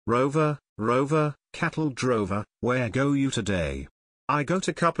Rover, rover, cattle drover, where go you today? I go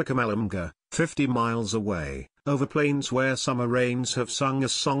to Cuppacumalonga, 50 miles away, over plains where summer rains have sung a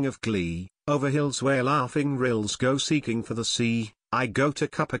song of glee, over hills where laughing rills go seeking for the sea. I go to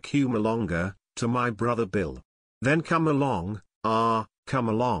Cuppacumalonga, to my brother Bill. Then come along, ah, come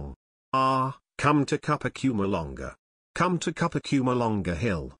along. Ah, come to Cuppacumalonga. Come to Cuppacumalonga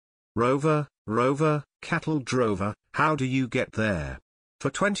Hill. Rover, rover, cattle drover, how do you get there? For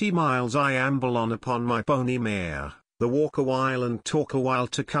 20 miles I amble on upon my pony mare, the walk a while and talk a while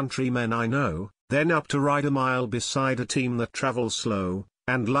to countrymen I know, then up to ride a mile beside a team that travels slow,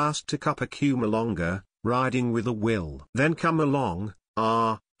 and last to Cuppacumalonga, riding with a will. Then come along,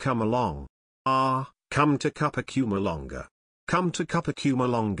 ah, come along. Ah, come to Cuppacumalonga. Come to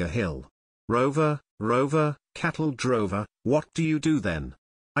Cuppacumalonga Hill. Rover, rover, cattle drover, what do you do then?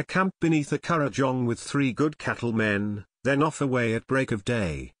 I camp beneath a currajong with 3 good cattlemen, then off away at break of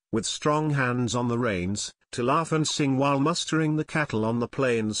day, with strong hands on the reins, to laugh and sing while mustering the cattle on the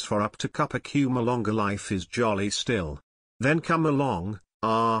plains, for up to Cuppacumalonga life is jolly still. Then come along,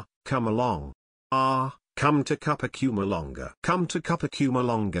 ah, come along. Ah, come to Cuppacumalonga. Come to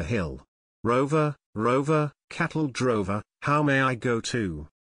Cuppacumalonga Hill. Rover, rover, cattle drover, how may I go to?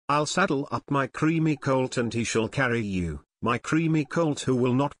 I'll saddle up my creamy colt and he shall carry you, my creamy colt who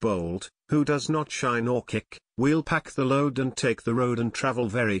will not bolt, who does not shine or kick. We'll pack the load and take the road and travel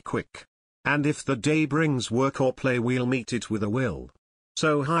very quick. And if the day brings work or play we'll meet it with a will.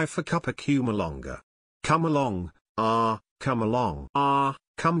 So hie for Cuppacumalonga. Come along, ah, come along. Ah,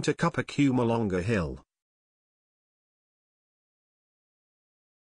 come to Cuppacumalonga Hill.